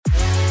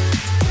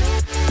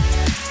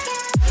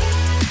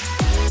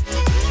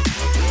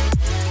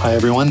Hi,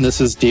 everyone.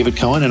 This is David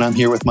Cohen, and I'm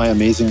here with my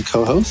amazing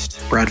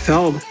co-host, Brad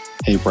Feld.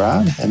 Hey,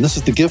 Brad. And this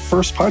is the Give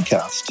First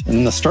podcast. And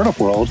in the startup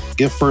world,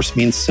 Give First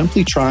means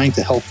simply trying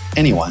to help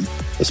anyone,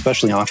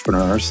 especially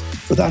entrepreneurs,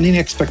 without any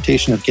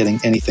expectation of getting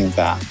anything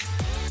back.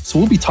 So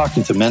we'll be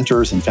talking to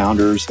mentors and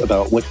founders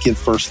about what Give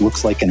First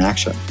looks like in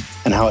action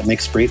and how it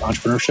makes great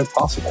entrepreneurship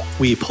possible.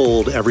 We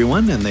polled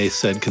everyone, and they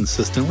said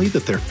consistently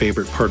that their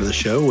favorite part of the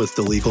show was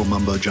the legal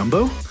mumbo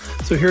jumbo.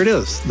 So here it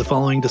is. The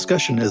following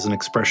discussion is an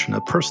expression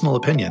of personal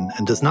opinion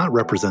and does not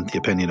represent the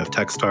opinion of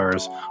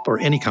Techstars or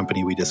any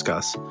company we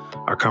discuss.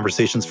 Our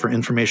conversations for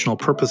informational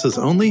purposes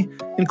only,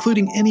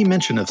 including any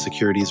mention of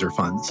securities or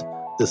funds.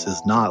 This is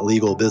not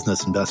legal,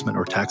 business, investment,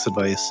 or tax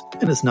advice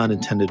and is not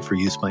intended for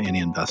use by any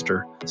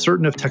investor.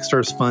 Certain of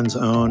Techstars funds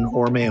own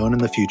or may own in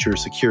the future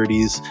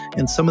securities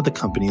in some of the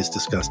companies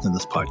discussed in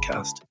this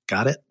podcast.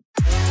 Got it?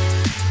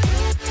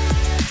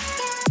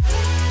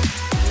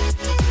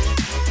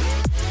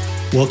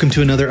 Welcome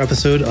to another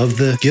episode of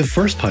the Give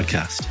First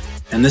podcast.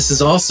 And this is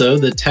also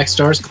the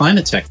Techstars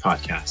Climate Tech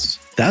podcast.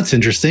 That's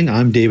interesting.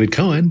 I'm David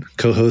Cohen,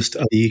 co-host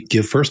of the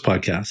Give First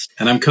podcast.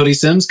 And I'm Cody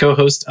Sims,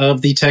 co-host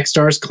of the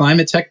Techstars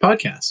Climate Tech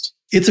podcast.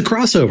 It's a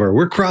crossover.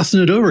 We're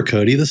crossing it over,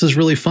 Cody. This is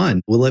really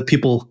fun. We'll let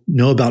people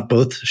know about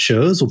both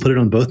shows. We'll put it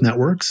on both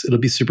networks. It'll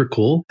be super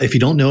cool. If you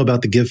don't know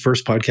about the Give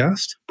First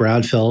podcast,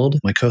 Brad Feld,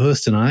 my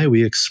co-host, and I,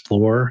 we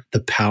explore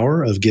the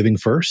power of giving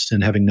first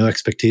and having no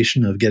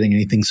expectation of getting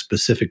anything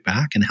specific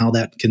back and how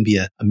that can be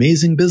an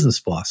amazing business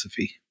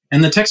philosophy.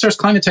 And the Techstars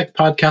Climate Tech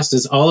podcast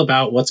is all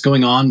about what's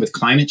going on with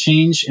climate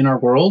change in our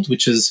world,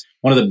 which is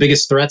one of the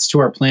biggest threats to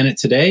our planet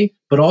today,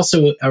 but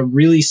also a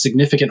really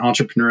significant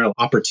entrepreneurial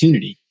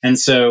opportunity. And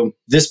so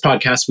this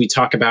podcast, we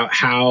talk about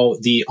how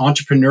the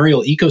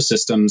entrepreneurial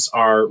ecosystems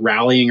are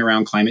rallying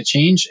around climate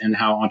change and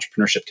how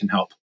entrepreneurship can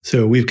help.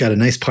 So we've got a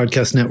nice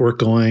podcast network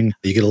going.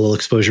 You get a little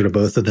exposure to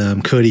both of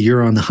them. Cody,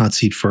 you're on the hot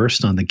seat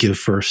first on the Give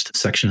First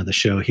section of the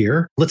show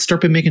here. Let's start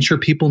by making sure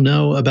people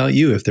know about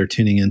you if they're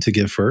tuning in to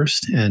Give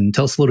First. And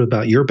tell us a little bit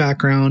about your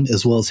background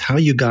as well as how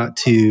you got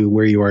to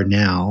where you are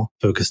now,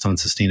 focused on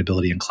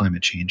sustainability and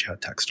climate change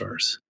at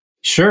Techstars.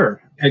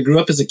 Sure. I grew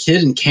up as a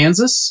kid in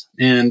Kansas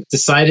and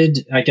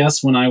decided, I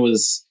guess, when I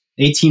was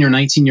 18 or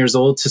 19 years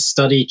old to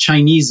study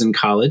Chinese in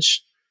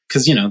college,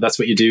 because, that's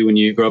what you do when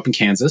you grow up in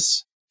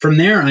Kansas. From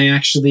there, I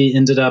actually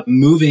ended up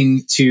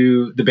moving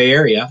to the Bay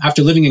Area.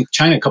 After living in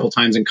China a couple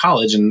times in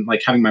college and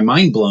having my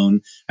mind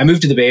blown, I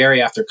moved to the Bay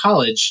Area after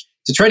college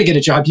to try to get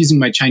a job using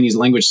my Chinese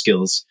language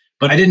skills.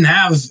 But I didn't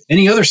have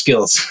any other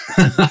skills.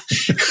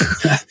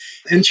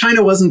 And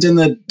China wasn't in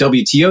the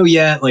WTO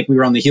yet. We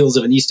were on the heels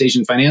of an East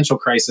Asian financial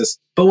crisis.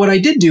 But what I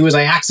did do is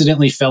I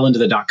accidentally fell into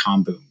the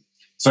dot-com boom.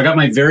 So I got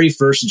my very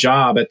first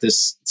job at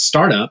this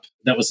startup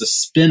that was a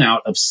spin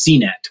out of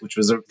CNET, which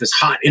was this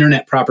hot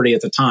internet property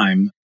at the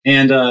time.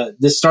 And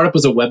this startup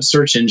was a web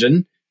search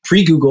engine,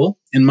 pre-Google.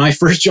 And my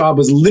first job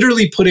was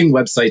literally putting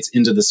websites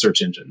into the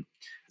search engine.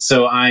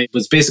 So I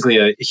was basically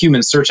a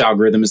human search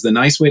algorithm is the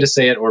nice way to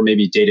say it, or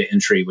maybe data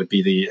entry would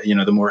be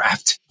the more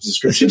apt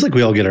description. It seems like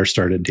we all get our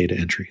start at data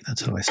entry.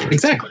 That's how I started.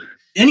 Exactly.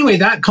 Anyway,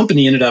 that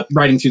company ended up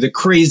riding through the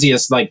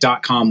craziest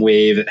 .com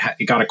wave.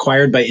 It got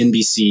acquired by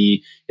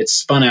NBC. It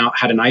spun out,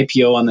 had an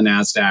IPO on the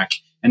NASDAQ.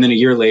 And then a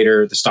year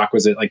later, the stock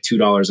was at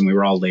 $2 and we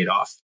were all laid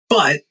off.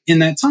 But in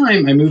that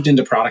time, I moved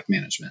into product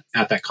management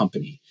at that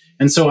company.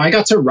 And so I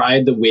got to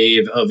ride the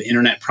wave of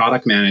internet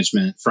product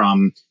management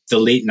from the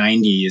late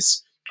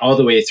 90s all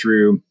the way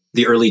through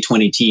the early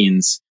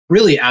 2010s,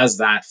 really as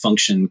that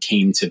function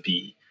came to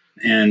be.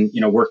 And,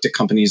 worked at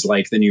companies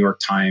like the New York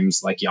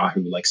Times, like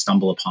Yahoo, like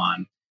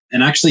StumbleUpon,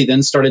 and actually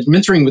then started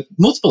mentoring with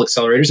multiple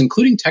accelerators,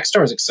 including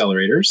Techstars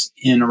accelerators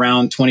in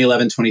around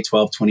 2011,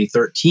 2012,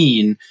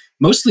 2013,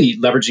 mostly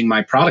leveraging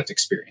my product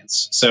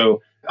experience.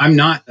 So I'm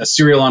not a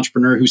serial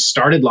entrepreneur who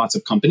started lots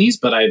of companies,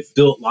 but I've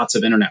built lots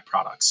of internet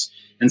products.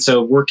 And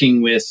so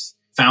working with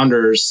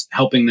founders,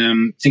 helping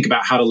them think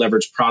about how to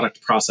leverage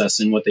product process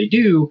in what they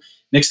do.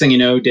 Next thing you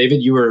know,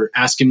 David, you were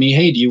asking me,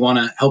 hey, do you want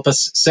to help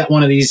us set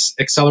one of these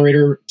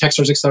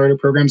Techstars accelerator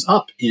programs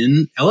up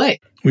in LA?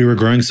 We were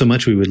growing so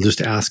much, we would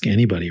just ask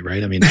anybody,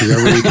 right? I mean,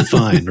 whoever we could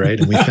find, right?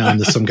 And we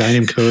found some guy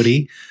named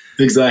Cody.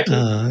 Exactly.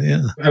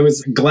 Yeah. I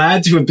was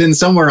glad to have been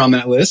somewhere on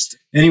that list.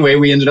 Anyway,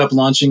 we ended up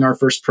launching our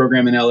first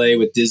program in LA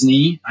with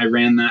Disney. I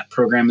ran that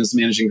program as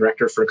managing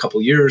director for a couple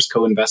of years,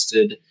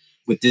 co-invested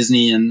with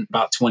Disney in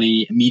about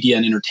 20 media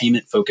and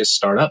entertainment focused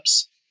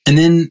startups. And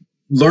then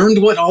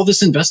learned what all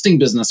this investing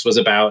business was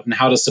about and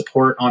how to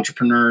support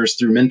entrepreneurs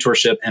through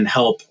mentorship and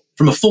help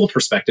from a full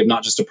perspective,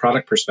 not just a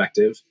product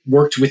perspective.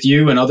 Worked with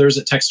you and others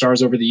at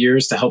Techstars over the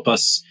years to help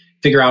us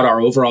figure out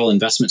our overall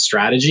investment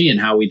strategy and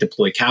how we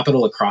deploy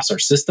capital across our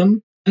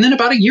system. And then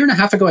about a year and a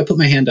half ago, I put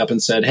my hand up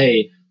and said,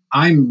 hey,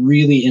 I'm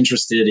really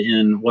interested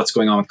in what's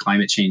going on with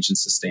climate change and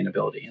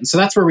sustainability. And so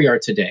that's where we are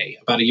today.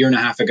 About a year and a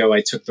half ago, I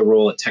took the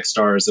role at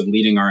Techstars of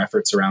leading our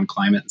efforts around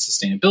climate and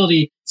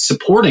sustainability,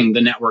 supporting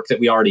the network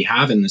that we already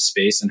have in this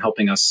space and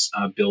helping us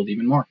build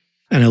even more.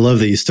 And I love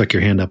that you stuck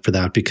your hand up for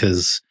that,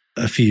 because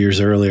A few years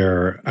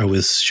earlier, I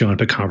was showing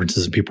up at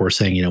conferences and people were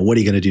saying, what are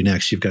you going to do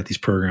next? You've got these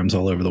programs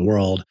all over the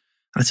world.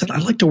 I said,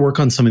 I'd like to work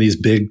on some of these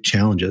big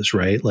challenges,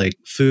 right? Like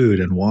food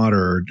and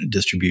water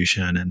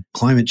distribution and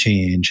climate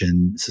change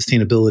and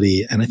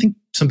sustainability. And I think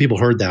some people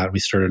heard that. We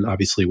started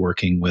obviously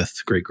working with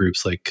great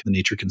groups like the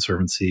Nature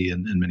Conservancy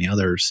and many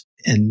others.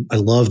 And I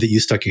love that you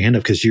stuck your hand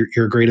up because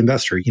you're a great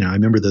investor. I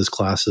remember those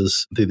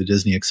classes through the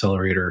Disney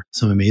Accelerator,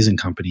 some amazing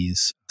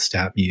companies,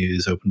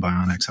 StatMuse, Open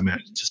Bionics,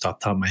 just off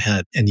the top of my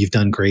head. And you've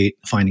done great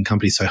finding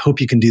companies. So I hope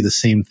you can do the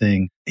same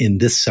thing in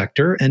this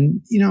sector.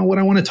 And, what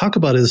I want to talk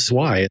about is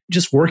why.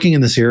 Just working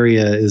in this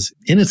area is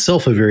in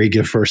itself a very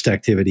give first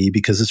activity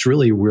because it's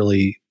really,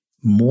 really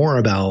more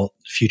about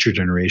future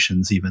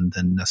generations even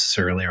than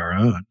necessarily our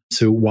own.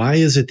 So why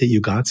is it that you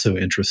got so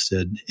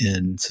interested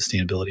in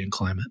sustainability and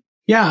climate?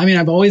 Yeah,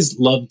 I've always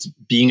loved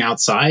being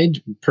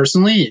outside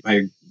personally.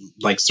 I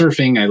like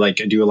surfing.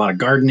 I do a lot of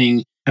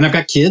gardening and I've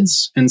got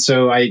kids. And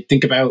so I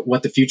think about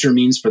what the future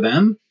means for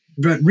them.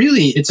 But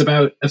really, it's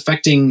about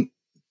affecting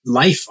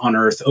life on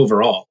Earth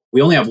overall.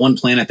 We only have one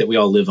planet that we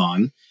all live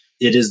on.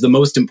 It is the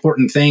most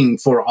important thing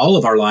for all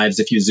of our lives.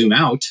 If you zoom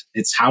out,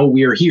 it's how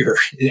we're here.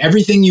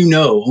 Everything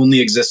only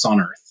exists on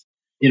Earth.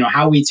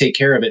 How we take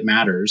care of it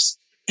matters.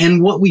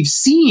 And what we've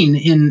seen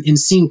in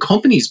seeing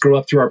companies grow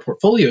up through our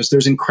portfolios,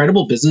 there's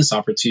incredible business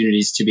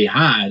opportunities to be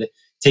had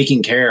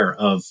taking care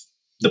of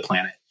the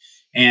planet.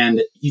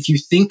 And if you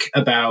think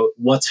about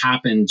what's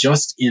happened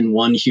just in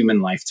one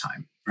human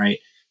lifetime, right?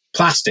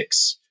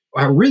 Plastics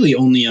are really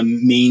only a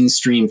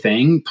mainstream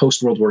thing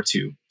post-World War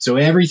II. So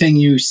everything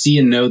you see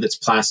and know that's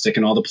plastic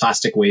and all the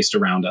plastic waste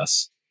around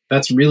us,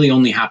 that's really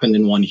only happened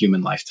in one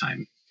human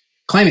lifetime.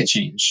 Climate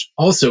change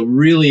also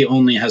really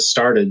only has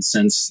started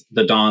since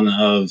the dawn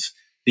of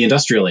the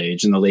industrial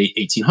age in the late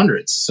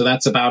 1800s. So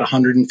that's about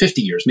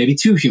 150 years, maybe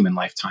 2 human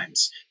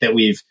lifetimes that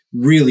we've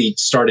really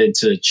started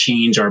to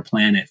change our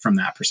planet from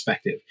that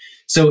perspective.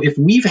 So if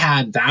we've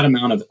had that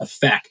amount of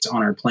effect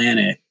on our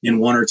planet in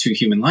 1 or 2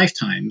 human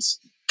lifetimes,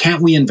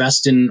 can't we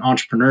invest in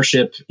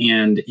entrepreneurship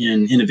and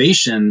in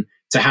innovation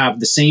to have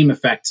the same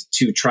effect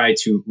to try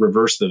to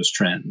reverse those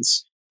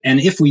trends? And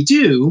if we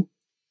do,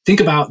 think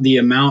about the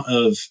amount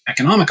of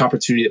economic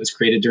opportunity that was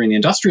created during the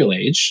industrial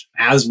age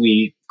as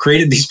we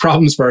created these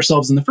problems for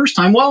ourselves in the first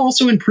time while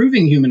also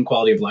improving human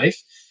quality of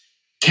life.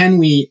 Can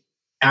we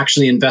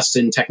actually invest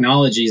in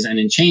technologies and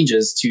in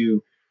changes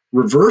to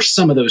reverse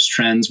some of those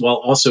trends while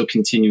also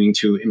continuing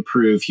to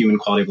improve human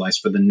quality of life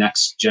for the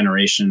next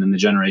generation and the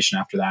generation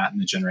after that and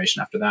the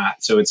generation after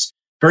that? So it's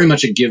very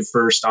much a give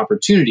first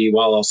opportunity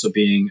while also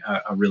being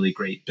a really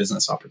great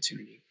business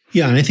opportunity.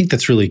 Yeah, and I think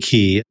that's really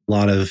key. A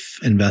lot of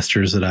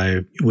investors that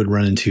I would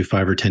run into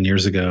 5 or 10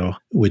 years ago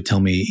would tell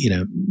me,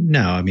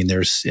 no,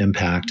 there's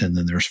impact and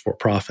then there's for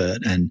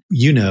profit. And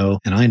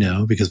and I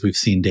know because we've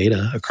seen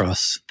data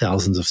across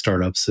thousands of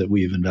startups that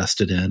we've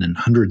invested in and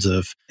hundreds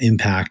of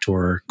impact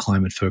or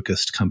climate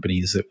focused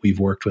companies that we've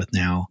worked with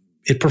now.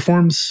 It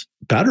performs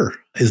better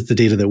is the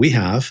data that we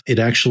have. It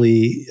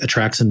actually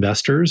attracts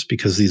investors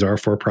because these are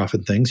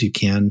for-profit things. You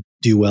can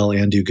do well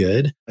and do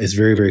good. It's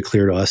very, very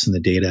clear to us in the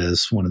data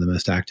as one of the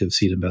most active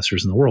seed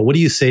investors in the world. What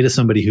do you say to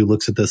somebody who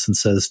looks at this and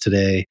says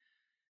today,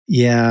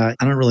 yeah,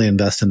 I don't really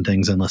invest in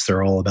things unless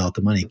they're all about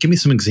the money? Give me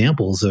some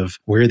examples of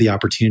where the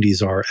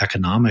opportunities are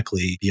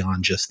economically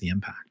beyond just the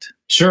impact.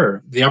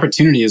 Sure. The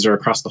opportunities are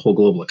across the whole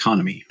global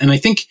economy. And I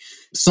think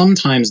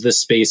sometimes this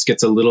space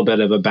gets a little bit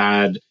of a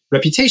bad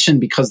reputation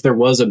because there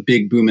was a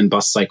big boom and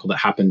bust cycle that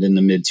happened in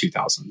the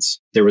mid-2000s.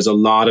 There was a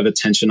lot of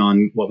attention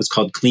on what was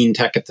called clean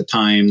tech at the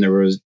time. There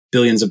was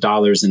billions of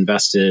dollars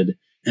invested,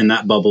 and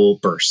that bubble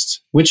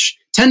burst, which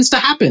tends to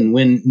happen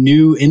when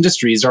new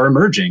industries are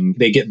emerging.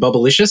 They get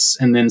bubblicious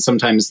and then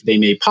sometimes they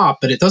may pop,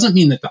 but it doesn't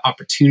mean that the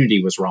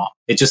opportunity was wrong.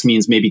 It just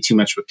means maybe too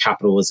much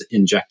capital is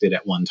injected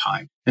at one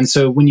time. And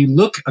so when you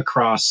look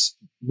across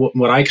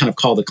what I kind of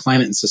call the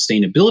climate and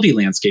sustainability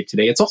landscape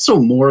today, it's also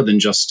more than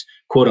just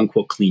quote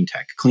unquote clean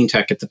tech. Clean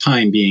tech at the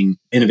time being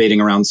innovating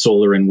around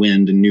solar and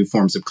wind and new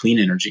forms of clean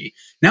energy.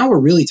 Now we're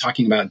really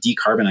talking about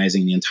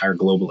decarbonizing the entire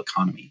global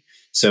economy.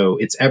 So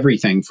it's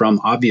everything from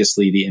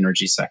obviously the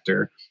energy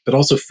sector, but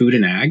also food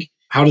and ag.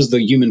 How does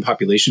the human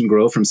population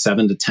grow from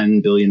 7 to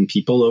 10 billion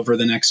people over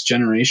the next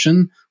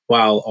generation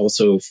while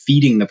also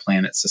feeding the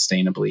planet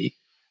sustainably?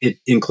 It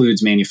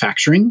includes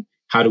manufacturing.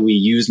 How do we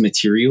use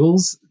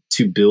materials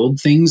to build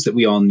things that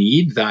we all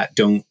need that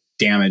don't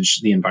damage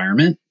the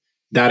environment?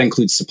 That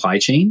includes supply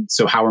chain.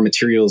 So how are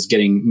materials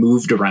getting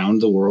moved around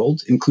the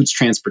world? It includes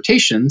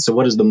transportation. So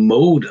what is the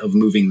mode of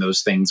moving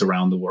those things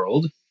around the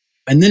world?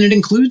 And then it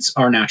includes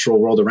our natural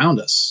world around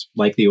us,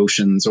 like the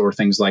oceans or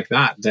things like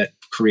that, that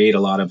create a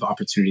lot of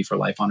opportunity for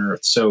life on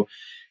Earth. So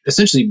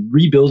essentially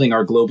rebuilding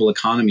our global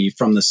economy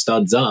from the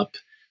studs up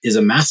is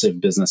a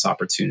massive business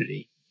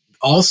opportunity.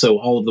 Also,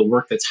 all of the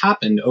work that's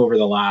happened over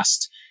the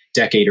last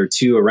decade or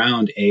two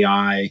around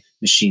AI,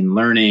 machine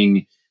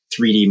learning,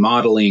 3D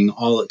modeling,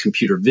 all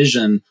computer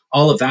vision,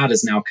 all of that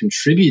is now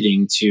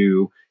contributing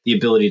to the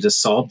ability to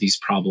solve these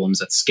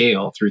problems at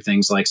scale through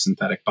things like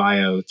synthetic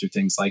bio, through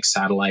things like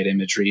satellite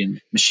imagery and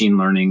machine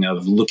learning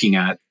of looking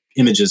at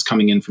images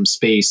coming in from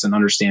space and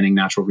understanding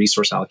natural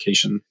resource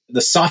allocation.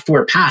 The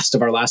software past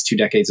of our last 2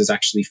 decades is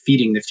actually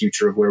feeding the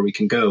future of where we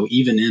can go,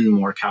 even in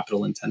more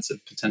capital intensive,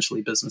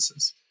 potentially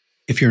businesses.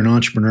 If you're an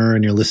entrepreneur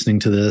and you're listening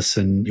to this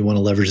and you want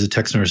to leverage the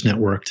Techstars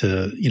network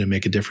to,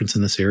 make a difference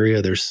in this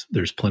area, there's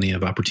plenty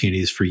of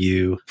opportunities for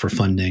you for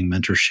funding,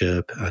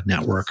 mentorship,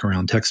 network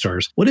around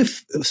Techstars. What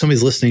if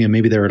somebody's listening and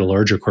maybe they're at a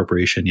larger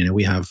corporation?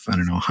 We have,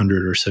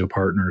 100 or so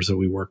partners that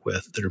we work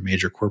with that are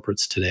major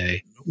corporates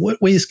today.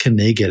 What ways can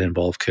they get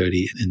involved,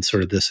 Cody, in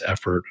sort of this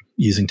effort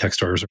using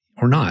Techstars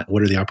or not?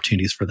 What are the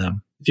opportunities for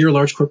them? If you're a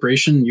large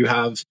corporation, you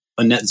have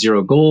a net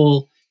zero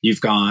goal.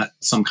 You've got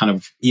some kind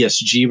of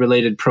ESG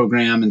related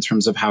program in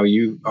terms of how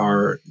you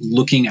are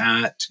looking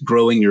at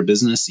growing your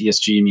business,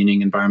 ESG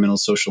meaning environmental,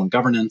 social, and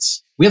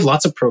governance. We have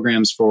lots of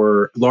programs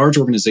for large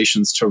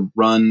organizations to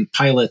run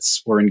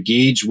pilots or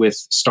engage with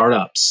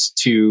startups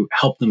to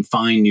help them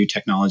find new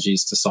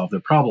technologies to solve their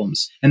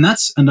problems. And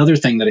that's another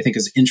thing that I think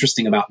is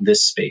interesting about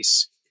this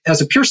space.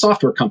 As a pure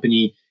software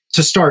company,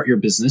 to start your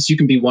business, you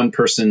can be one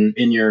person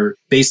in your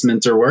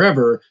basement or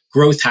wherever,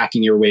 growth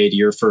hacking your way to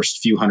your first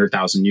few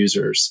 100,000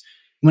 users.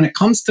 When it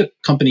comes to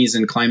companies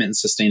in climate and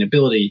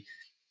sustainability,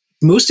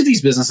 most of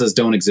these businesses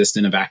don't exist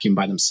in a vacuum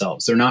by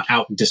themselves. They're not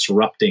out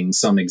disrupting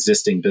some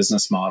existing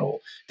business model.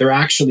 They're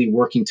actually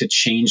working to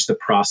change the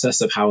process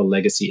of how a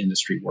legacy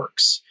industry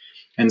works.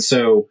 And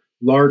so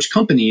large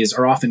companies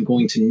are often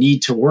going to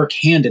need to work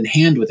hand in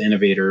hand with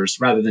innovators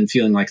rather than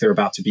feeling like they're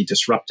about to be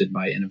disrupted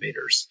by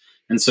innovators.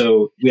 And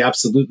so we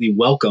absolutely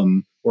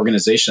welcome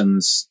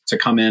organizations to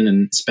come in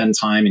and spend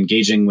time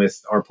engaging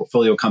with our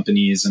portfolio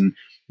companies and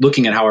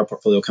looking at how our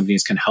portfolio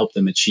companies can help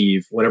them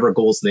achieve whatever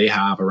goals they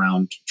have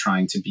around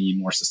trying to be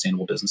more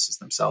sustainable businesses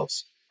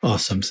themselves.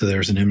 Awesome. So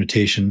there's an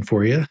invitation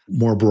for you.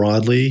 More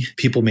broadly,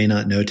 people may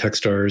not know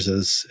Techstars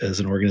as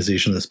an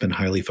organization that's been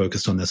highly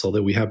focused on this,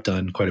 although we have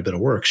done quite a bit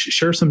of work.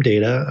 Share some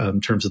data in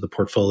terms of the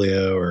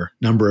portfolio or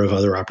number of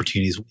other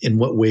opportunities. In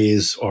what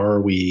ways are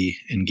we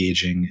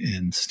engaging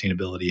in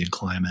sustainability and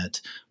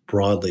climate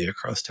broadly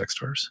across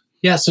Techstars?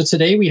 Yeah, so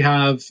today we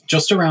have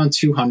just around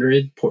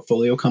 200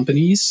 portfolio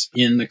companies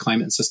in the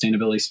climate and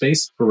sustainability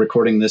space. We're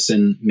recording this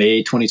in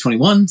May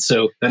 2021,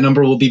 so that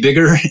number will be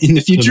bigger in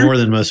the future. So more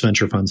than most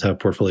venture funds have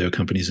portfolio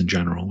companies in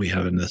general. We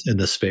have in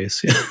this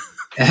space.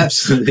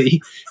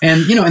 Absolutely.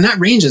 And, and that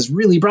ranges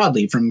really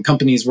broadly from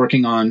companies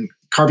working on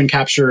carbon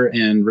capture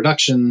and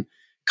reduction,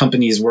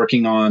 companies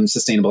working on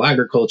sustainable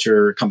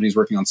agriculture, companies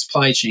working on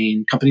supply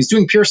chain, companies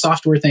doing pure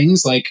software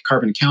things like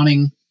carbon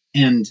accounting,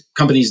 and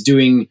companies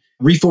doing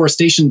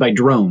reforestation by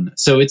drone.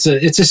 So it's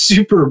a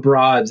super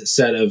broad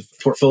set of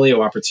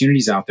portfolio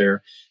opportunities out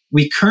there.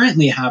 We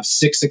currently have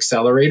 6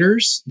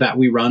 accelerators that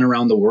we run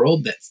around the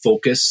world that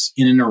focus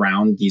in and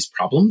around these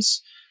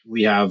problems.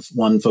 We have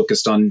one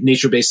focused on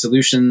nature-based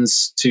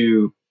solutions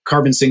to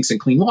carbon sinks and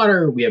clean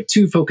water. We have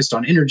 2 focused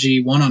on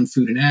energy, one on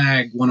food and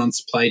ag, one on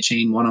supply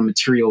chain, one on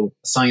material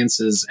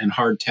sciences and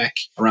hard tech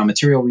around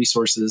material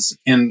resources.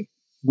 And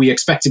we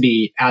expect to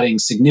be adding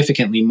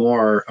significantly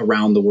more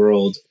around the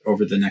world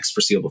over the next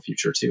foreseeable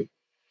future too.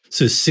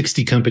 So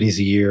 60 companies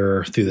a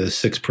year through those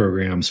 6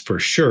 programs for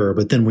sure.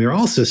 But then we're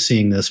also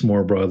seeing this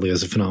more broadly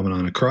as a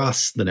phenomenon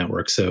across the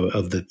network. So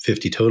of the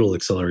 50 total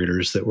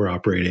accelerators that we're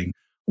operating,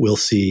 we'll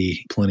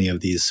see plenty of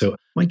these. So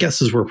my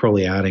guess is we're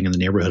probably adding in the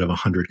neighborhood of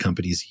 100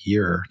 companies a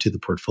year to the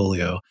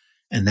portfolio.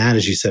 And that,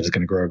 as you said, is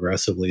going to grow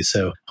aggressively.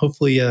 So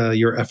hopefully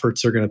your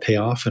efforts are going to pay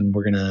off and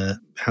we're going to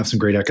have some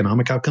great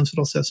economic outcomes, but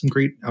also have some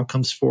great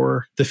outcomes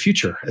for the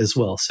future as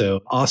well.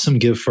 So awesome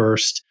Give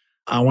First.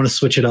 I want to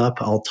switch it up.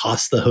 I'll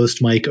toss the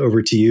host mic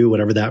over to you,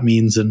 whatever that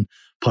means in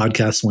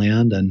podcast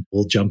land, and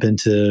we'll jump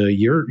into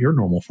your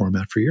normal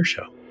format for your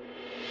show.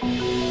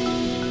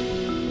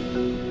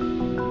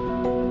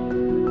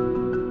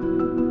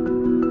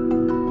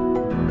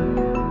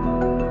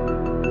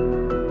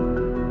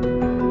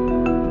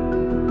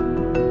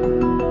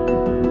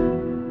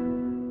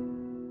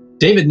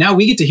 David, now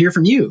we get to hear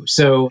from you.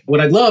 So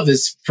what I'd love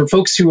is for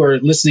folks who are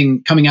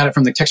listening, coming at it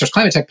from the Techstars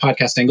Climate Tech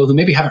podcast angle, who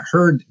maybe haven't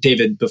heard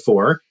David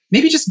before,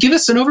 maybe just give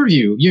us an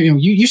overview.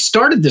 You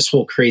started this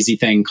whole crazy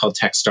thing called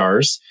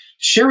Techstars.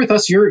 Share with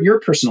us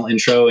your personal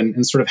intro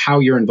and sort of how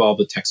you're involved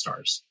with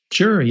Techstars.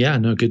 Sure. Yeah.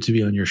 No, good to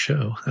be on your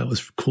show. That was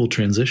a cool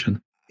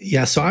transition.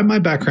 Yeah. So my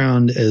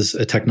background is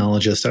a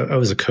technologist. I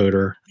was a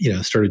coder,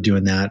 started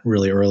doing that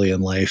really early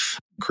in life,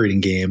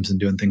 creating games and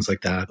doing things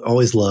like that.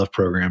 Always loved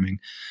programming.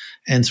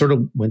 And sort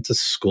of went to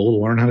school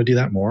to learn how to do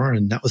that more.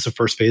 And that was the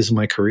first phase of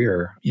my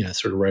career,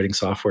 sort of writing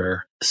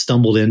software.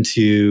 Stumbled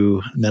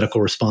into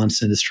medical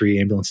response industry,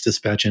 ambulance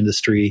dispatch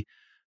industry,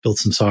 built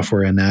some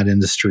software in that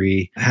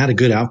industry, had a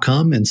good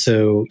outcome. And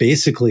so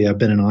basically I've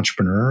been an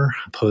entrepreneur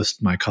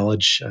post my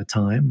college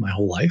time, my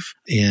whole life.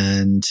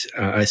 And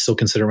I still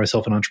consider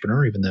myself an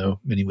entrepreneur, even though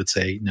many would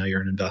say, no,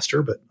 you're an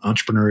investor, but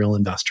entrepreneurial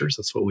investors,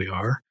 that's what we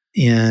are.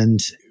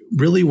 And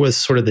really was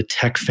sort of the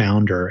tech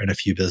founder in a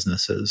few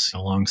businesses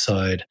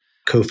alongside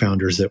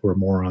co-founders that were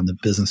more on the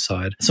business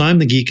side. So I'm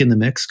the geek in the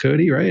mix,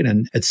 Cody, right?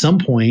 And at some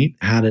point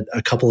had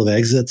a couple of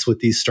exits with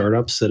these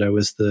startups that I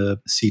was the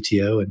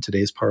CTO in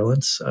today's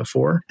parlance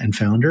for and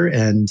founder,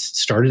 and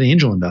started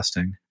angel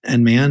investing.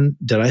 And man,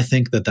 did I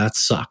think that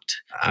sucked.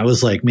 I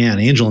was like, man,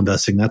 angel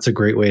investing, that's a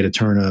great way to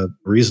turn a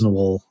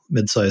reasonable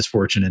mid-sized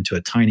fortune into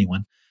a tiny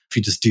one if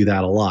you just do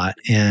that a lot.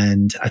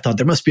 And I thought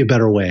there must be a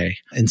better way.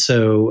 And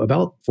so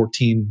about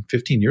 14,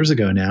 15 years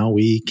ago now,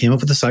 we came up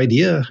with this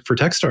idea for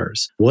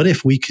Techstars. What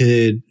if we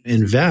could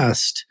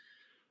invest,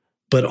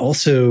 but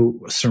also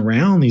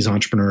surround these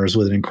entrepreneurs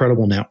with an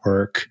incredible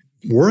network,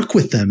 work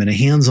with them in a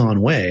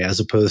hands-on way,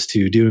 as opposed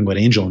to doing what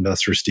angel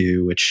investors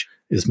do, which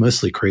is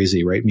mostly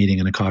crazy, right? Meeting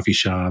in a coffee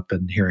shop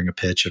and hearing a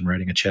pitch and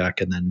writing a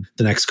check. And then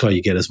the next call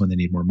you get is when they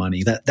need more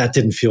money. That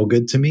didn't feel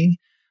good to me.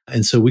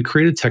 And so we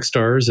created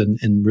Techstars,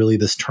 and really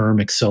this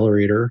term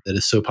accelerator that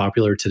is so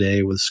popular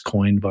today was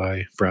coined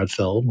by Brad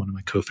Feld, one of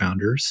my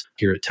co-founders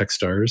here at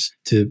Techstars,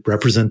 to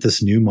represent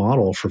this new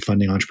model for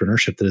funding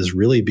entrepreneurship that has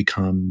really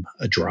become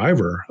a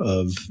driver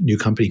of new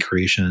company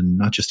creation,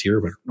 not just here,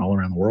 but all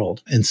around the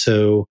world. And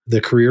so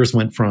the careers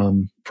went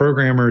from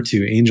programmer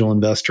to angel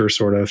investor,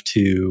 sort of,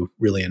 to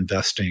really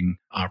investing,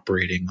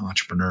 operating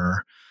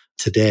entrepreneur.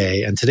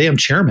 Today I'm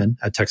chairman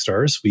at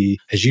Techstars. We,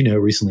 as you know,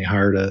 recently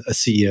hired a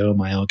CEO,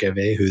 Maëlle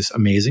Gavet, who's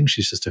amazing.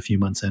 She's just a few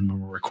months in when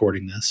we're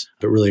recording this,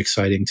 but really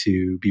exciting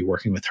to be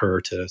working with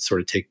her to sort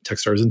of take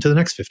Techstars into the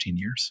next 15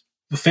 years.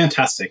 Well,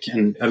 fantastic.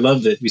 And I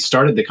love that we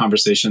started the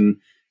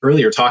conversation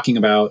earlier talking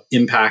about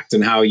impact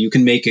and how you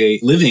can make a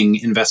living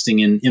investing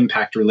in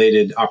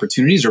impact-related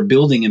opportunities or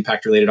building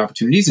impact-related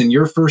opportunities. And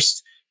your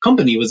first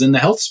company was in the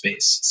health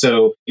space.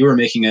 So you were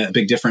making a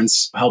big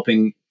difference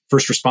helping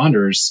first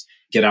responders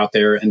get out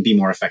there and be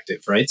more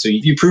effective, right? So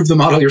you proved the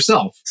model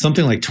yourself.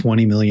 Something like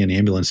 20 million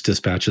ambulance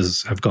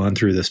dispatches have gone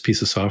through this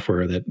piece of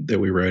software that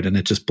we wrote, and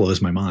it just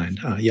blows my mind.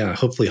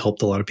 Hopefully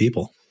helped a lot of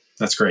people.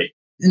 That's great.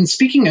 And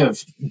speaking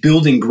of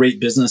building great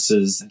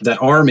businesses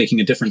that are making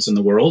a difference in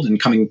the world, and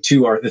coming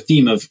to the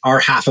theme of our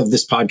half of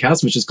this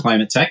podcast, which is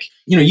climate tech,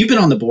 you've been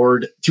on the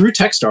board through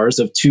Techstars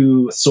of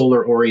two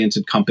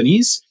solar-oriented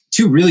companies,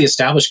 two really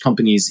established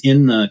companies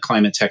in the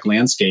climate tech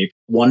landscape,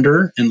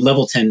 Wonder and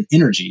Level 10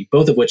 Energy,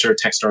 both of which are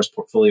Techstars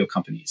portfolio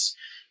companies.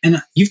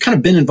 And you've kind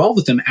of been involved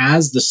with them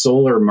as the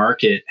solar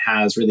market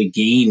has really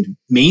gained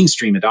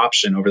mainstream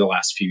adoption over the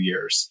last few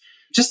years.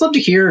 Just love to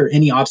hear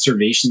any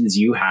observations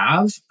you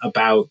have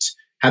about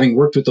having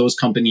worked with those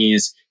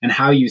companies and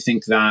how you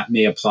think that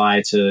may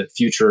apply to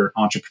future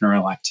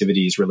entrepreneurial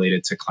activities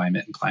related to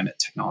climate and climate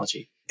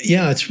technology.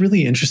 Yeah, it's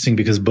really interesting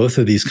because both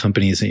of these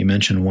companies that you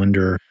mentioned,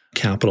 Wonder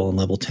Capital and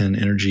Level 10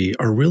 Energy,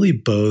 are really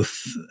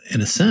both,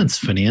 in a sense,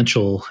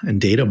 financial and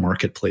data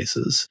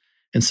marketplaces.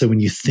 And so when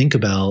you think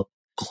about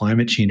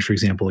climate change, for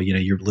example,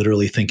 you're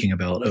literally thinking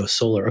about,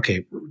 solar,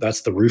 okay,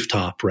 that's the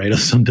rooftop, right, of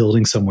some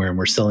building somewhere, and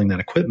we're selling that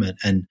equipment.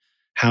 And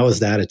how is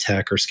that a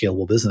tech or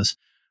scalable business?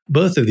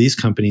 Both of these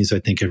companies, I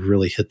think, have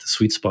really hit the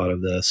sweet spot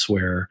of this,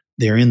 where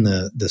they're in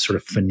the sort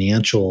of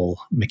financial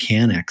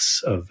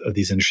mechanics of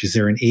these industries.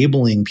 They're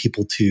enabling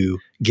people to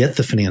get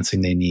the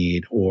financing they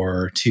need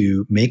or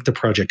to make the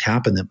project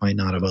happen that might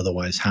not have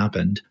otherwise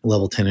happened.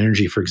 Level 10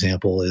 Energy, for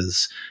example,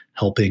 is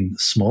helping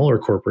smaller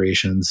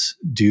corporations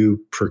do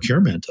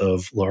procurement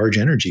of large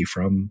energy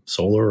from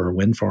solar or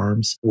wind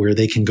farms, where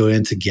they can go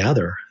in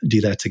together, do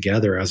that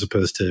together, as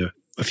opposed to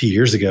a few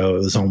years ago, it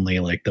was only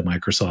like the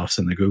Microsofts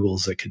and the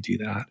Googles that could do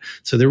that.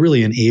 So they're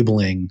really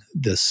enabling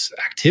this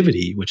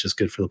activity, which is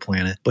good for the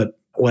planet. But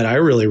what I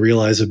really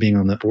realize of being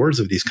on the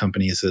boards of these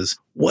companies is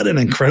what an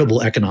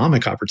incredible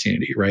economic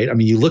opportunity, right? I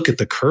mean, you look at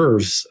the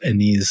curves and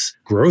these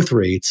growth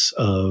rates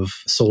of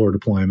solar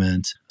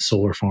deployment,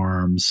 solar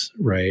farms,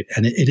 right?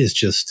 And it is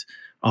just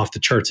off the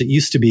charts. It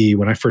used to be,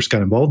 when I first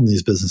got involved in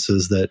these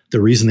businesses, that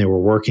the reason they were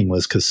working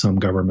was because some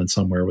government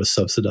somewhere was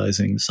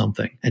subsidizing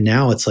something. And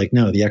now it's like,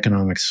 no, the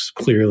economics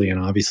clearly and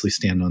obviously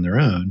stand on their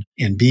own.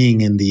 And being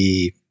in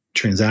the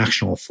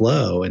transactional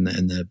flow and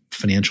the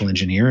financial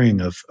engineering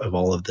of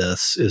all of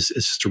this is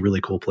just a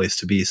really cool place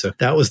to be. So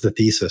that was the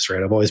thesis,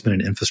 right? I've always been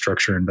an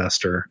infrastructure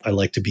investor. I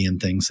like to be in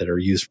things that are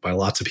used by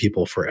lots of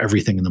people for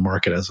everything in the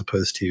market, as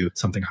opposed to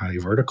something highly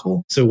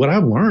vertical. So what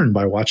I've learned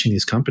by watching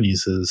these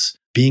companies is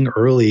being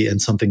early in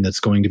something that's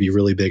going to be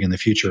really big in the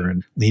future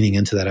and leaning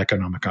into that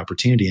economic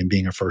opportunity and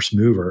being a first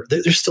mover.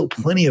 There's still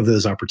plenty of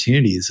those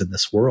opportunities in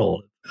this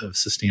world of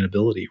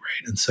sustainability,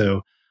 right? And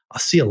so I'll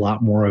see a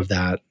lot more of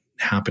that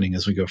happening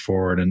as we go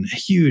forward, and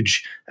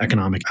huge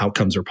economic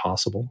outcomes are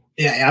possible.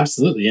 Yeah,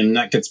 absolutely. And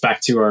that gets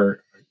back to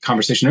our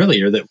conversation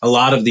earlier that a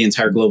lot of the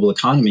entire global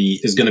economy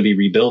is going to be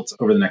rebuilt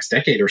over the next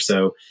decade or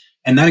so.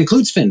 And that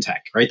includes fintech,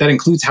 right? That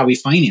includes how we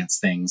finance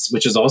things,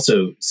 which is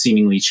also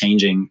seemingly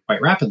changing quite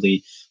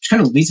rapidly, which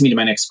kind of leads me to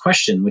my next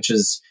question, which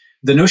is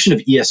the notion of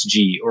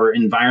ESG, or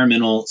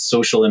environmental,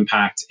 social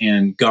impact,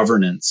 and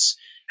governance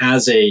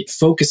as a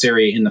focus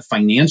area in the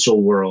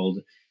financial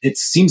world. It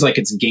seems like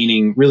it's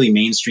gaining really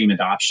mainstream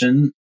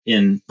adoption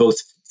in both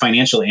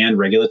financial and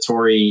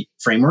regulatory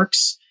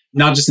frameworks,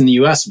 not just in the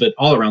US, but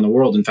all around the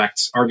world. In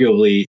fact,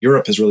 arguably,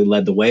 Europe has really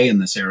led the way in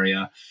this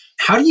area.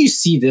 How do you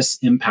see this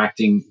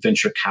impacting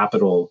venture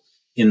capital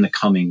in the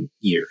coming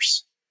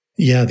years?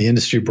 Yeah, the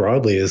industry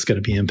broadly is going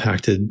to be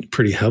impacted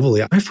pretty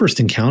heavily. I first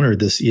encountered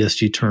this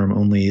ESG term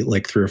only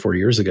like 3 or 4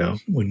 years ago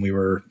when we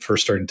were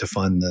first starting to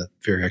fund the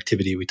very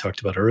activity we talked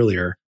about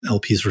earlier.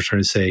 LPs were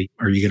trying to say,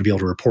 are you going to be able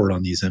to report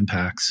on these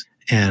impacts?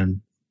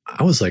 And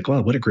I was like,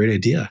 wow, what a great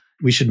idea.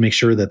 We should make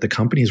sure that the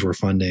companies we're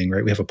funding,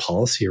 right, we have a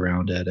policy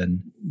around it,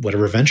 and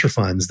whatever venture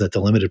funds that the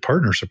limited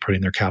partners are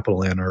putting their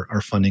capital in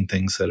are funding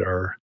things that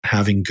are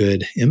having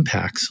good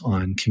impacts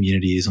on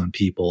communities, on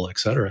people, et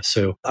cetera.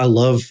 So I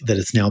love that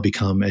it's now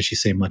become, as you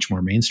say, much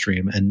more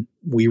mainstream. And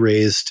we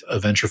raised a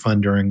venture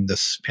fund during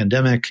this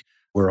pandemic.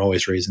 We're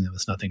always raising them.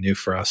 It's nothing new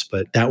for us,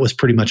 but that was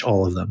pretty much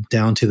all of them,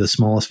 down to the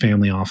smallest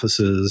family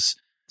offices,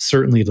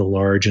 certainly the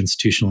large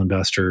institutional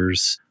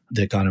investors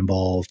that got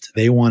involved.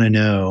 They want to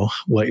know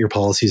what your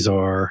policies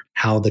are,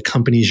 how the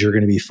companies you're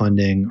going to be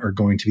funding are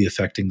going to be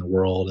affecting the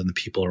world and the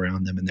people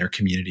around them and their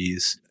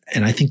communities.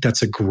 And I think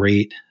that's a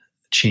great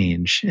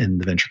change in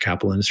the venture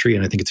capital industry.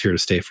 And I think it's here to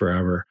stay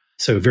forever.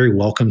 So a very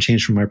welcome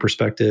change from my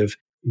perspective.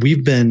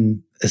 We've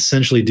been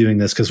essentially doing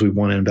this because we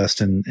want to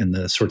invest in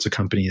the sorts of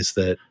companies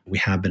that we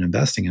have been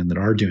investing in that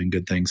are doing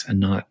good things, and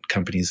not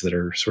companies that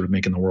are sort of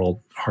making the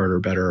world harder,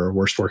 better, or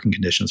worse working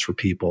conditions for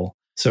people.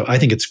 So I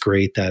think it's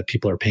great that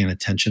people are paying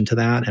attention to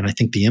that. And I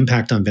think the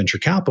impact on venture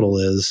capital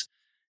is,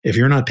 if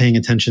you're not paying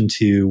attention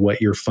to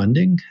what you're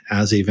funding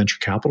as a venture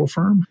capital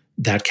firm,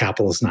 that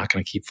capital is not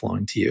going to keep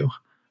flowing to you.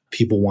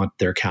 People want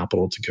their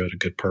capital to go to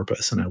good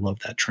purpose. And I love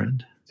that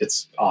trend.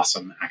 It's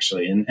awesome,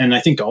 actually. And I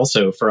think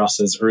also for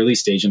us as early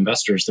stage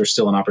investors, there's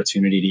still an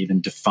opportunity to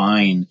even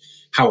define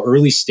how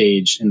early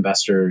stage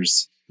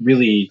investors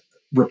really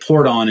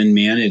report on and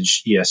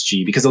manage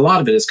ESG, because a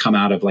lot of it has come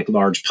out of like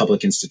large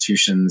public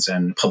institutions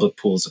and public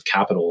pools of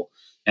capital.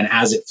 And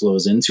as it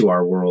flows into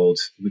our world,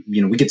 we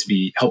get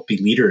to help be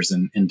leaders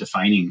in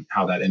defining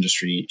how that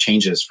industry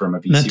changes from a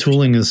VC. And that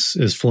tooling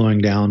is flowing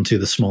down to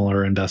the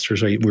smaller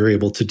investors, right? We're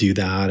able to do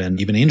that. And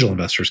even angel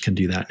investors can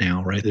do that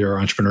now, right? There are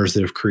entrepreneurs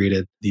that have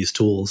created these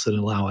tools that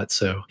allow it.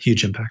 So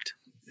huge impact.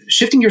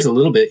 Shifting gears a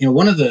little bit,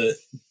 one of the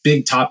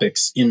big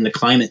topics in the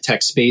climate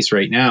tech space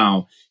right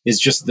now is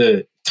just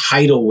the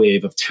tidal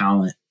wave of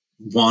talent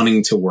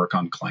wanting to work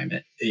on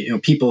climate.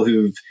 People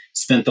who've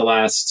spent the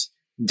last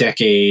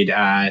decade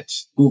at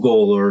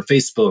Google or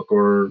Facebook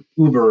or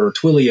Uber or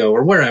Twilio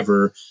or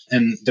wherever,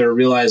 and they're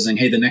realizing,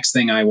 hey, the next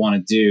thing I want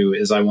to do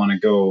is I want to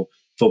go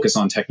focus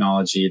on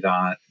technology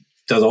that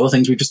does all the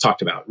things we just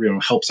talked about,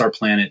 helps our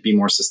planet be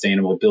more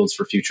sustainable, builds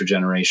for future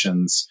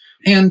generations,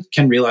 and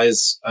can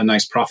realize a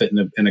nice profit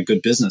and a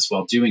good business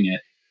while doing it.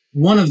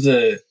 One of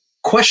the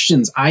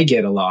questions I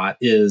get a lot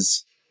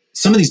is,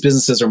 some of these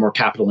businesses are more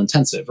capital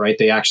intensive, right?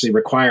 They actually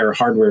require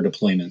hardware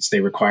deployments. They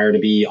require to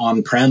be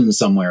on-prem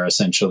somewhere,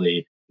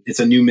 essentially.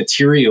 It's a new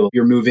material.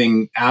 You're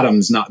moving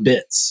atoms, not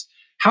bits.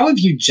 How have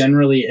you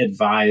generally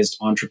advised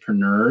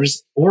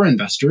entrepreneurs or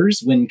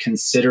investors when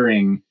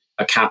considering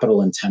a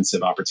capital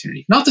intensive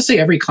opportunity? Not to say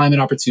every climate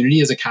opportunity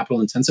is a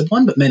capital intensive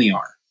one, but many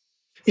are.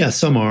 Yeah,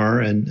 some are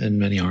and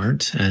many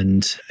aren't.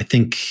 And I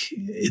think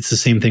it's the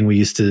same thing we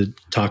used to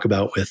talk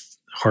about with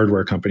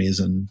hardware companies,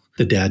 and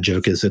the dad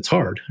joke is it's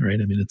hard, right?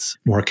 I mean, it's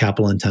more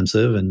capital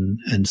intensive.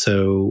 And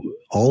so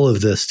all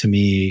of this to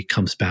me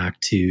comes back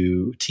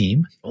to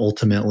team.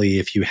 Ultimately,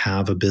 if you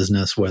have a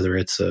business, whether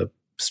it's a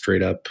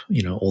straight up,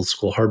 old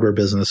school hardware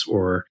business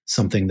or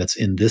something that's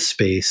in this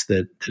space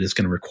that is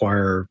going to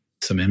require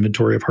some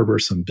inventory of hardware,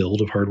 some build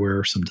of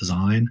hardware, some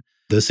design,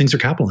 those things are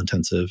capital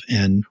intensive.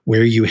 And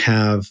where you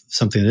have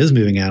something that is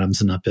moving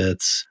atoms and not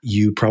bits,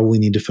 you probably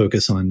need to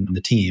focus on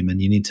the team,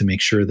 and you need to make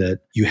sure that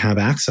you have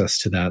access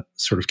to that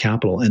sort of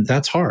capital. And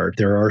that's hard.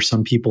 There are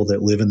some people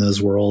that live in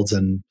those worlds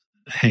and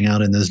hang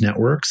out in those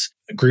networks.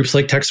 Groups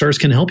like Techstars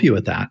can help you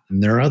with that.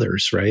 And there are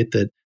others, right,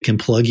 that can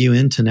plug you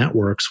into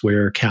networks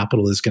where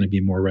capital is going to be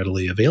more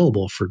readily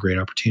available for great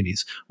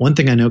opportunities. One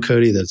thing I know,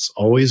 Cody, that's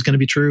always going to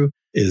be true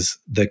is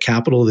the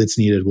capital that's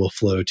needed will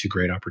flow to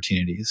great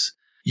opportunities.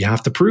 You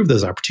have to prove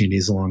those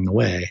opportunities along the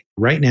way.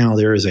 Right now,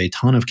 there is a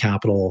ton of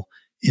capital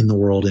in the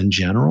world in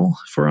general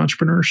for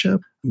entrepreneurship,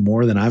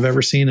 more than I've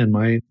ever seen in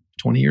my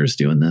 20 years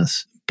doing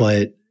this.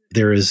 But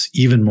there is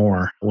even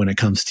more when it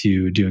comes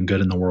to doing good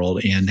in the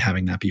world and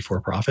having that be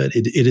for profit.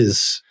 It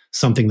is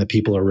something that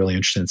people are really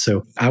interested in.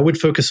 So I would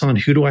focus on,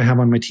 who do I have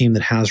on my team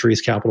that has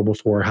raised capital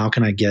before? How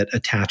can I get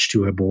attached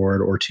to a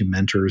board or to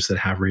mentors that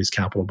have raised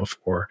capital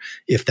before,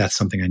 if that's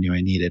something I knew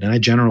I needed? And I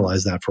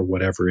generalize that for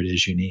whatever it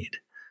is you need.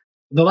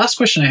 The last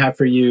question I have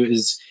for you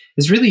is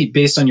really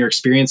based on your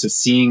experience of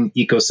seeing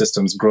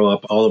ecosystems grow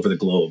up all over the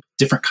globe,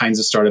 different kinds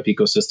of startup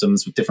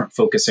ecosystems with different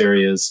focus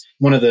areas.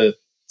 One of the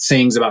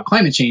sayings about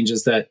climate change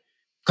is that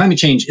climate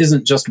change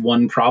isn't just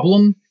one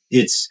problem.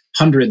 It's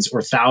hundreds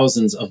or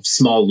thousands of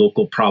small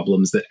local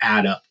problems that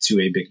add up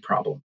to a big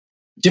problem.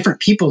 Different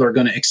people are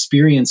going to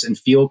experience and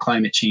feel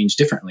climate change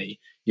differently.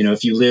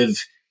 If you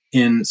live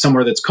in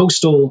somewhere that's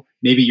coastal,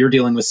 maybe you're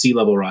dealing with sea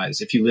level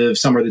rise. If you live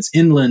somewhere that's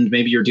inland,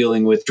 maybe you're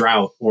dealing with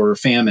drought or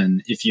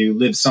famine. If you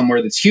live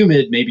somewhere that's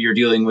humid, maybe you're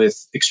dealing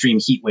with extreme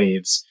heat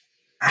waves.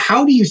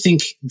 How do you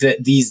think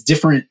that these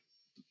different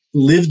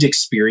lived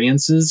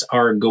experiences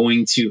are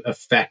going to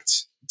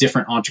affect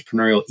different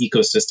entrepreneurial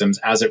ecosystems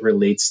as it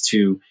relates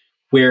to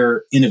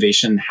where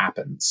innovation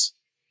happens?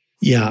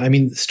 Yeah, I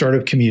mean,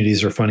 startup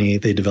communities are funny.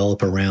 They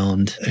develop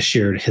around a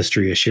shared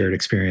history, a shared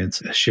experience,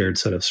 a shared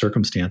set of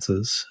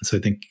circumstances. So I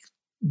think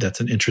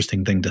that's an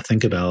interesting thing to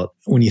think about.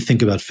 When you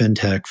think about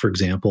fintech, for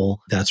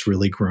example, that's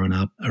really grown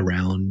up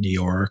around New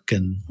York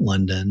and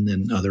London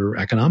and other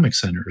economic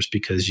centers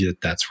because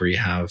that's where you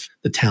have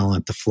the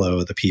talent, the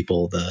flow, the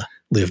people, the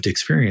lived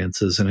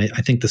experiences. And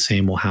I think the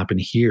same will happen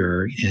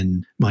here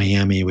in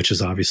Miami, which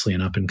is obviously an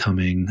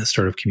up-and-coming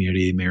startup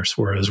community. Mayor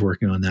Suarez is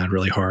working on that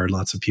really hard.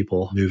 Lots of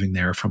people moving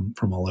there from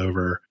all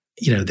over.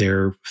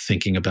 They're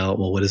thinking about,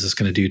 well, what is this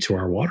going to do to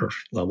our water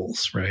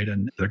levels, right?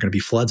 And there are going to be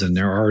floods, and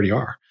there already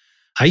are.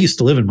 I used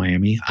to live in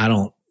Miami. I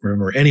don't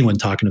remember anyone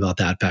talking about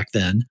that back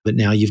then. But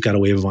now you've got a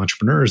wave of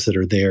entrepreneurs that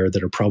are there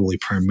that are probably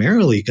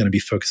primarily going to be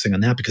focusing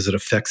on that because it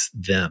affects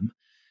them.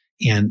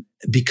 And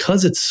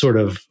because it's sort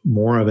of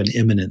more of an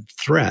imminent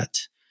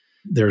threat,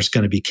 there's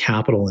going to be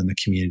capital in the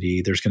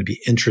community. There's going to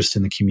be interest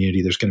in the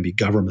community. There's going to be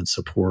government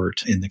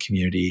support in the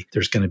community.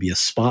 There's going to be a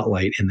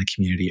spotlight in the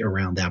community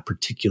around that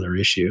particular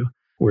issue.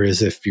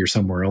 Whereas if you're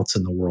somewhere else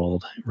in the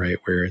world, right,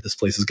 where this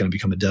place is going to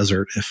become a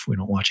desert if we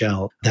don't watch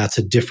out, that's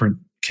a different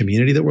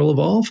community that will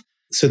evolve.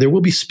 So there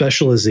will be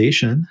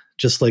specialization,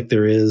 just like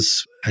there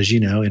is, as you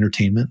know,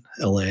 entertainment,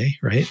 LA,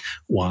 right?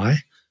 Why?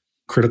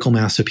 Critical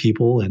mass of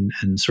people and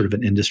sort of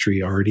an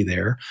industry already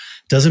there.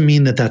 Doesn't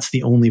mean that that's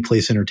the only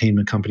place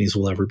entertainment companies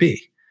will ever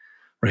be,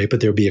 right? But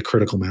there'll be a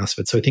critical mass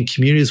of it. So I think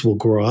communities will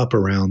grow up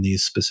around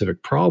these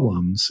specific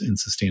problems in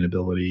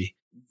sustainability.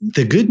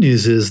 The good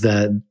news is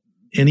that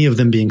any of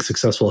them being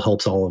successful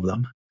helps all of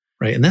them.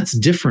 Right. And that's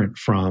different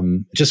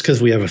from just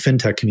because we have a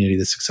fintech community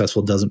that's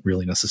successful doesn't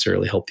really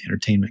necessarily help the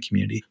entertainment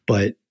community.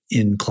 But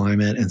in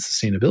climate and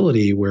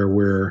sustainability, where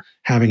we're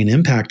having an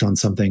impact on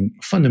something,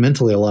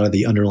 fundamentally, a lot of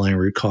the underlying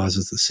root cause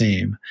is the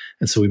same.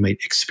 And so we might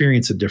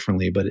experience it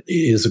differently, but it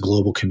is a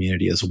global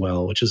community as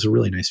well, which is a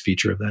really nice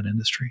feature of that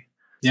industry.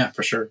 Yeah,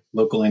 for sure.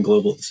 Local and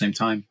global at the same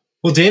time.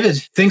 Well, David,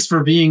 thanks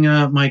for being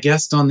my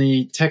guest on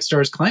the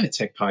Techstars Climate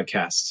Tech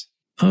podcast.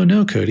 Oh,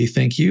 no, Cody.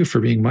 Thank you for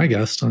being my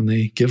guest on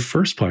the Give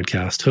First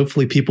podcast.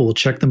 Hopefully people will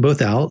check them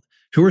both out.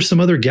 Who are some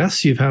other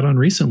guests you've had on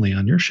recently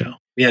on your show?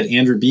 We had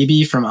Andrew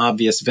Beebe from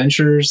Obvious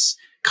Ventures,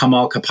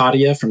 Kamal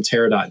Kapadia from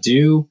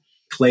Terra.do,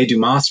 Clay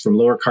Dumas from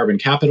Lower Carbon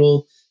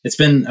Capital. It's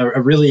been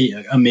a really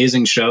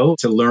amazing show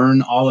to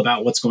learn all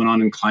about what's going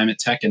on in climate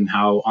tech and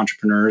how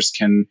entrepreneurs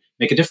can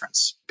make a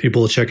difference.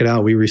 People will check it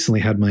out. We recently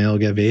had Maël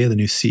Gavée, the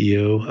new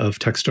CEO of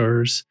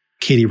Techstars,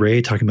 Katie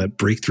Ray talking about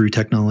breakthrough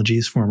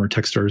technologies, former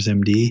Techstars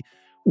MD.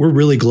 We're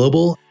really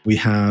global. We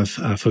have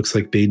folks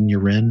like Baden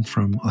Urin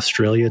from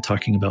Australia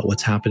talking about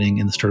what's happening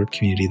in the startup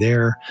community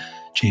there.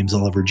 James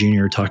Oliver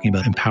Jr. talking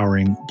about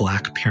empowering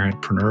Black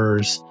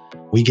parentpreneurs.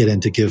 We get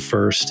into Give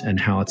First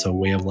and how it's a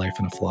way of life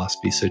and a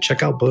philosophy. So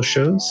check out both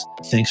shows.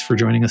 Thanks for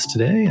joining us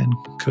today. And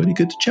Cody,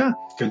 good to chat.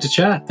 Good to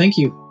chat. Thank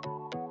you.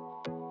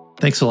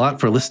 Thanks a lot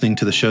for listening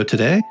to the show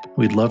today.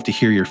 We'd love to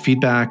hear your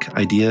feedback,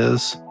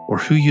 ideas, or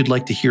who you'd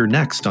like to hear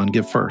next on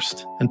Give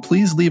First. And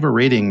please leave a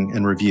rating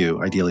and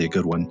review, ideally a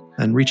good one.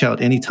 And reach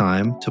out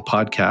anytime to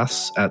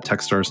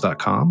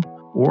podcasts@techstars.com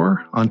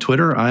or on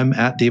Twitter, I'm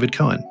 @David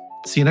Cohen.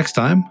 See you next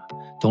time.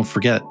 Don't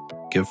forget,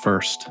 give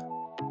first.